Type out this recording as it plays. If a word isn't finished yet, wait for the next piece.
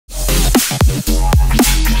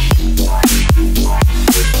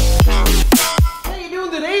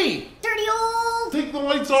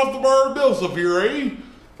bar BillSiff here, eh?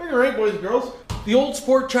 Figure right, boys and girls. The old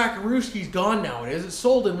Sport Trac Rooski's gone nowadays. It's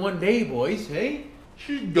sold in one day, boys, hey?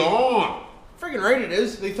 She's gone. Friggin' right it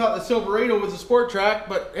is. They thought the Silverado was a Sport Trac,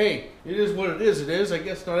 but hey, it is what it is. I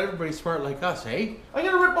guess not everybody's smart like us, hey? I'm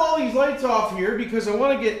gonna rip all these lights off here because I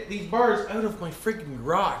want to get these bars out of my freaking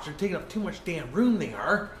garage. They're taking up too much damn room, they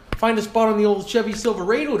are. Find a spot on the old Chevy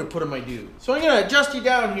Silverado to put them, I do. So I'm gonna adjust you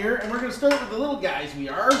down here, and we're gonna start with the little guys we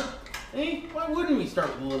are. Hey, why wouldn't we start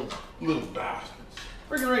with the little bastards?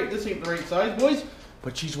 Friggin' right, this ain't the right size, boys.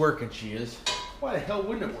 But she's working, she is. Why the hell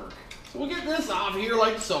wouldn't it work? So we'll get this off here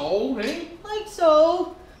like so, hey? Like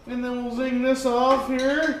so. And then we'll zing this off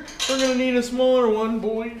here. We're gonna need a smaller one,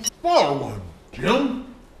 boys. Smaller one,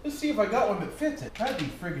 Jim. Let's see if I got one that fits it. That'd be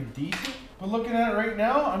friggin' decent. But looking at it right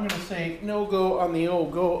now, I'm gonna say no go on the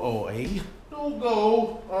old go-o, eh? No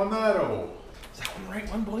go on that O. Is that one the right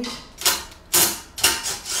one, boys?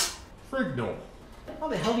 Frig no. How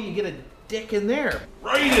the hell do you get a dick in there?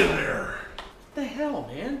 Right in there. What the hell,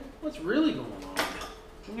 man? What's really going on?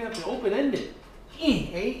 I'm gonna have to open-end it.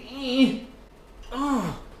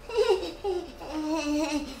 Oh.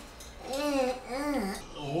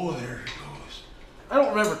 Oh, there it goes. I don't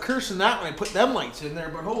remember cursing that when I put them lights in there,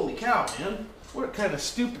 but holy cow, man. What kind of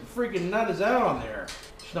stupid freaking nut is that on there?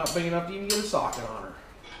 She's not big enough to even get a socket on her.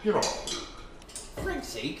 Get off. For Frank's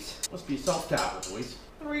sakes. Must be a self-tapper, boys.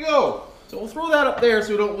 There we go. So we'll throw that up there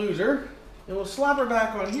so we don't lose her. And we'll slap her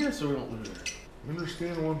back on here so we don't lose her. You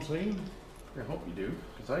understand what I'm saying? I hope you do,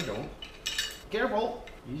 because I don't. Careful.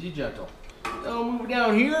 Easy, gentle. Now move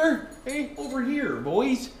down here. Hey, over here,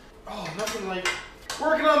 boys. Oh, nothing like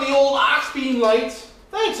working on the old AuxBeam lights.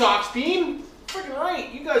 Thanks, AuxBeam. Freaking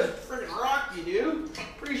right. You guys are freaking rock, you do.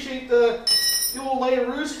 Appreciate the old light of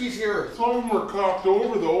Rooskies here. Some of them are cocked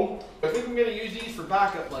over, though. I think I'm going to use these for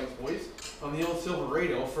backup lights, boys. On the old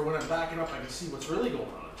Silverado, for when I'm backing up, I can see what's really going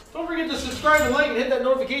on. Don't forget to subscribe and like and hit that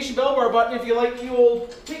notification bell bar button if you like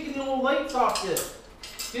taking the old lights off this.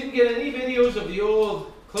 Didn't get any videos of the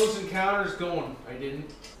old Close Encounters going. I didn't.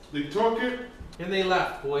 They took it. And they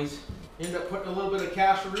left, boys. Ended up putting a little bit of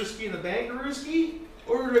cash for Rooski in the bank of Rooski.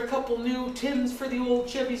 Ordered a couple new tins for the old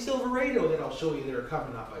Chevy Silverado that I'll show you that are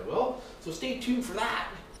coming up, I will. So stay tuned for that.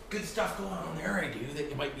 Good stuff going on there, I do, that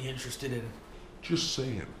you might be interested in. Just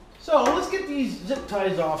saying. So let's get these zip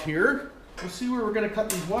ties off here. We'll see where we're going to cut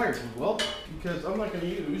these wires as well. Because I'm not going to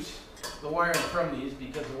use the wiring from these,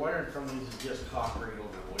 because the wiring from these is just cock right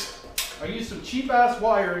over, boys. I used some cheap ass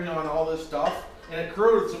wiring on all this stuff, and it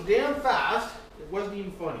corroded so damn fast, it wasn't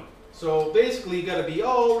even funny. So basically you got to be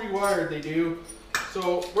all rewired, they do.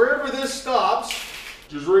 So wherever this stops,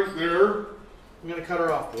 just right there, I'm going to cut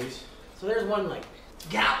her off, boys. So there's one like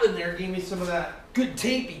Gatlin there gave me some of that good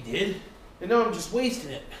tape he did. And now I'm just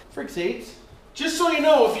wasting it. Frick's sakes. Just so you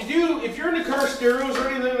know, if you're into car stereos or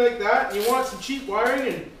anything like that, and you want some cheap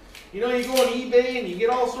wiring, and you know, you go on eBay and you get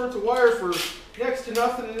all sorts of wire for next to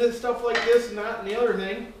nothing and this stuff like this and that and the other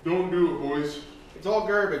thing. Don't do it, boys. It's all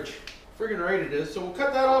garbage. Friggin' right it is. So we'll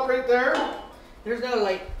cut that off right there. There's that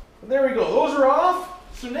light. And there we go. Those are off.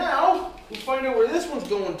 So now we'll find out where this one's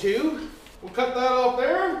going to. We'll cut that off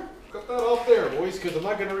there. Cut that off there, boys, because I'm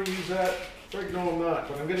not going to reuse that. Friggin' no, I'm not.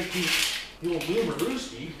 But I'm going to keep the old Boomer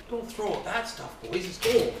Rooski. Don't throw out that stuff, boys. It's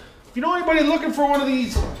gold. If you know anybody looking for one of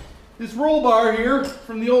these, this roll bar here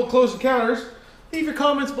from the old Close Encounters, leave your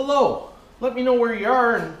comments below. Let me know where you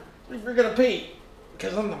are and if you're going to pay.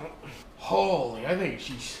 Because I'm not. Holy, I think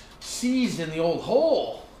she's seized in the old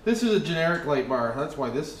hole. This is a generic light bar. That's why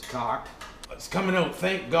this is cocked. It's coming out,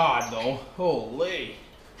 thank God, though. Holy.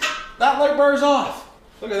 That light bar is off.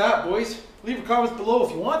 Look at that, boys. Leave your comments below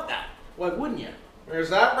if you want that. Why wouldn't you? There's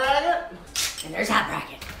that bracket. And there's that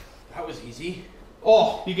bracket. That was easy.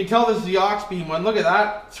 Oh, you can tell this is the AuxBeam one. Look at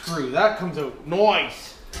that screw. That comes out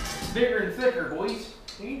nice. Bigger and thicker, boys.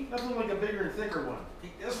 See? Nothing like a bigger and thicker one.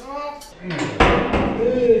 Take this one off.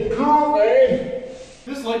 Hey, cool, man.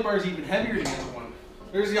 This light bar is even heavier than the other one.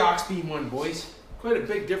 There's the AuxBeam one, boys. Quite a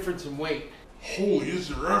big difference in weight. Holy, is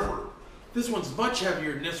there ever? This one's much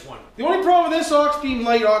heavier than this one. The only problem with this AuxBeam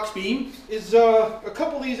light AuxBeam is a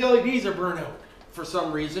couple of these LEDs are burnt out for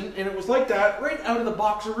some reason, and it was like that right out of the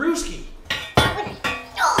box of Rooski.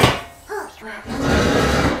 Oh, crap.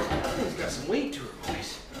 That thing's got some weight to her,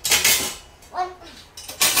 boys. 1,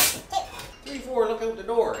 3, 4, look out the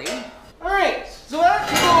door, eh? Alright, so that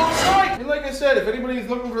can go outside. And like I said, if anybody's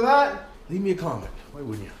looking for that, leave me a comment. Why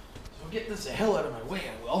wouldn't you? So get this the hell out of my way,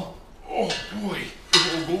 I will. Oh boy,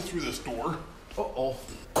 it'll go through this door. Uh-oh.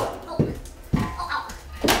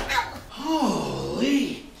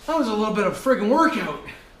 Holy, that was a little bit of friggin' workout.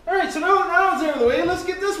 Alright, so now it's out of the way, let's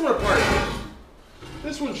get this one apart.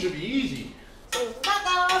 This one should be easy. So snap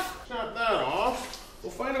that off. Snap that off.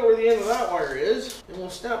 We'll find out where the end of that wire is, and we'll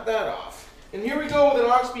snap that off. And here we go with an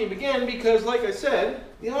AuxBeam again, because like I said,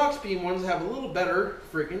 the AuxBeam ones have a little better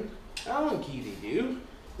friggin' Allen key they do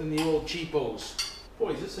than the old cheapos.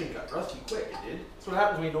 Boys, this thing got rusty quick, it did. That's what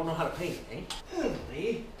happens when you don't know how to paint, eh? There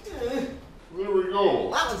we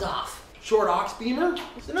go. That one's off. Short AuxBeamer?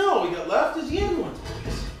 So now all we got left is the end ones,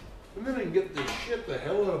 boys. And then I can get this shit the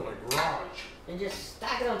hell out of my garage. And just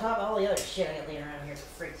stack it on top of all the other shit I got laying around here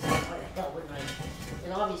for freak's sake. Why the hell wouldn't I?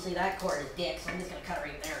 And obviously that cord is dick, so I'm just gonna cut it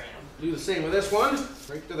right there, Adam. Do the same with this one.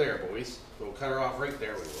 Right to there, boys. So we'll cut her off right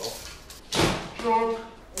there, we will. Junk.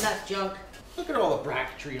 And that's junk. Look at all the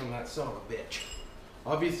bracketry on that son of a bitch.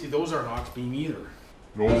 Obviously those aren't AuxBeam either.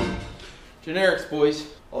 No. Generics, boys.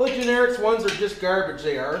 All the generics ones are just garbage,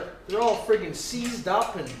 they are. They're all friggin' seized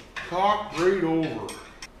up and... Cocked right over.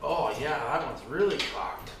 Oh yeah, that one's really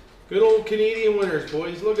cocked. Good old Canadian winters,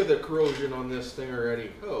 boys. Look at the corrosion on this thing already.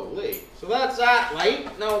 Holy. So that's that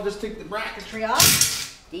light. Now I'll just take the bracketry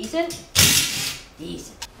off. Decent.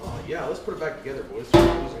 Decent. Oh yeah, let's put it back together, boys.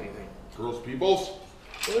 Don't lose anything. Girls, peoples.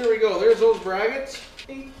 So there we go. There's those brackets.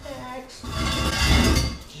 Apex.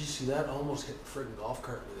 Did you see that? Almost hit the friggin' golf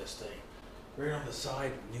cart with this thing. Right on the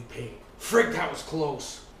side, new paint. Frig, that was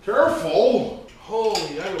close. Careful.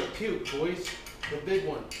 Holy, I would puke, boys. The big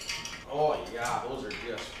one. Oh yeah, those are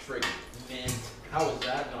just friggin' mint. How is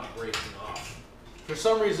that not breaking off? For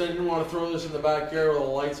some reason, I didn't want to throw this in the backyard with all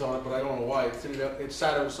the lights on it, but I don't know why. It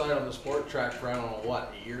sat outside on the Sport Trac for I don't know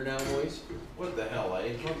what, a year now, boys? What the hell,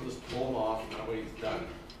 eh? I'll just pull them off and that way it's done.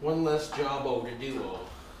 One less job-o to do-o.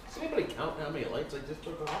 Does anybody count how many lights I just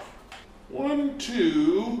took off? 1,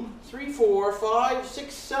 2. 3, 4, 5,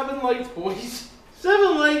 6, 7 lights, boys.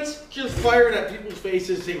 7 lights just fired at people's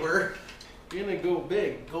faces. They were. If you're gonna go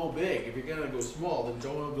big, go big. If you're gonna go small, then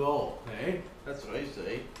don't go. Okay? That's what I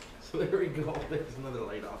say. So there we go. There's another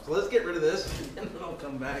light off. So let's get rid of this, and then I'll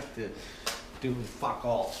come back to doing fuck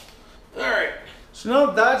all. Alright. So now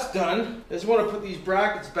that that's done, I just want to put these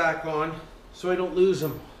brackets back on so I don't lose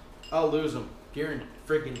them. I'll lose them.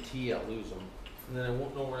 Guarantee I'll lose them. And then I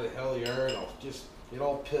won't know where the hell they are, and I'll just get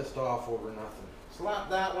all pissed off over nothing. Slap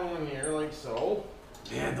that one in here like so.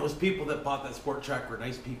 Man, those people that bought that Sport Trac were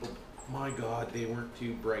nice people. My God, they weren't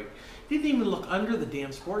too bright. They didn't even look under the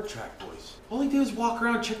damn Sport Trac, boys. All they did was walk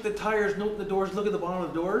around, check the tires, note the doors, look at the bottom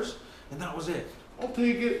of the doors, and that was it. I'll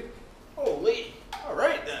take it. Holy. All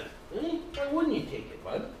right then. Why wouldn't you take it,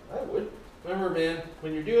 bud? I would. Remember, man,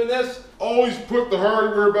 when you're doing this, Always put the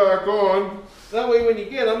hardware back on. that way when you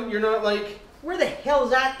get them, you're not like, Where the hell's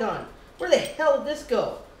that done? Where the hell did this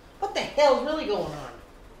go? What the hell's really going on?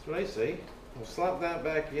 that's what I say. We'll slap that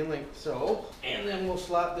back in like so, and then we'll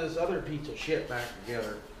slap this other piece of shit back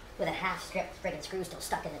together. With a half strip friggin' screw still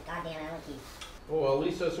stuck in the goddamn Allen key. Oh, well, at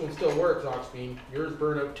least this one still works, AuxBeam. Yours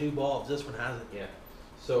burned out 2 bulbs. This one hasn't yet.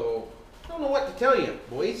 So, I don't know what to tell you,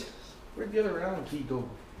 boys. Where'd the other Allen key go?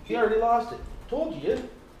 He already lost it. Told you.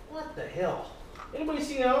 What the hell? Anybody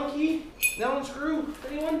see an Allen key? An Allen screw?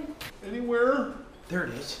 Anyone? Anywhere? There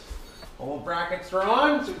it is. All the brackets are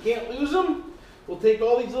on, so we can't lose them. We'll take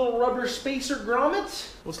all these little rubber spacer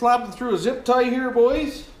grommets. We'll slap them through a zip tie here,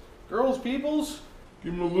 boys. Girls, peoples.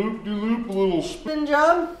 Give him a loop-de-loop, a little spin. Spin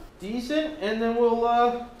job? Decent, and then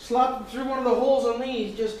we'll slap them through one of the holes on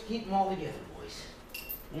these just to keep them all together, boys.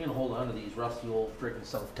 I'm gonna hold on to these rusty old freaking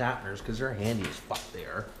self-tappers because they're handy as fuck they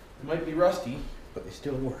are. They might be rusty, but they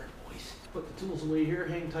still work, boys. Put the tools away here,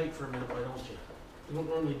 hang tight for a minute, why don't you? We don't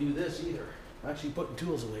normally do this either. I'm actually putting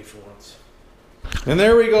tools away for once. And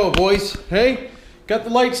there we go, boys. Hey, got the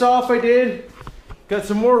lights off, I did. Got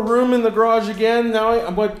some more room in the garage again. Now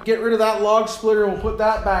I'm going to get rid of that log splitter and we'll put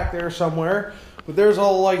that back there somewhere. But there's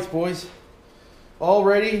all the lights, boys. All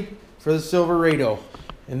ready for the Silverado.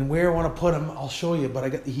 And where I want to put them, I'll show you. But I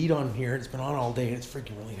got the heat on here. It's been on all day. And it's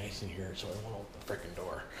freaking really nice in here. So I won't open the freaking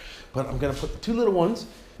door. But I'm going to put the 2 little ones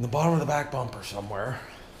in the bottom of the back bumper somewhere.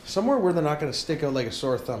 Somewhere where they're not going to stick out like a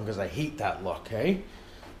sore thumb. Because I hate that look, eh?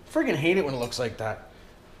 Freaking hate it when it looks like that.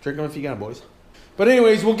 Drink them if you got, boys. But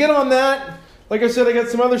anyways, we'll get on that. Like I said, I got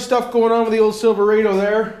some other stuff going on with the old Silverado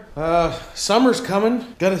there. Summer's coming.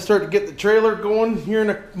 Got to start to get the trailer going here in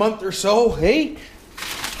a month or so. Hey,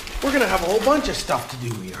 we're going to have a whole bunch of stuff to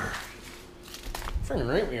do. We are. Freaking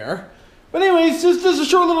right we are. But anyways, this is a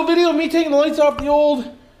short little video of me taking the lights off the old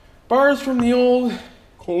bars from the old...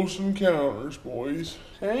 Close Encounters, boys.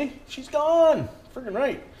 Hey, she's gone. Freaking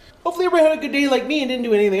right. Hopefully everybody had a good day like me and didn't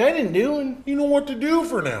do anything I didn't do. And You know what to do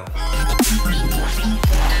for now.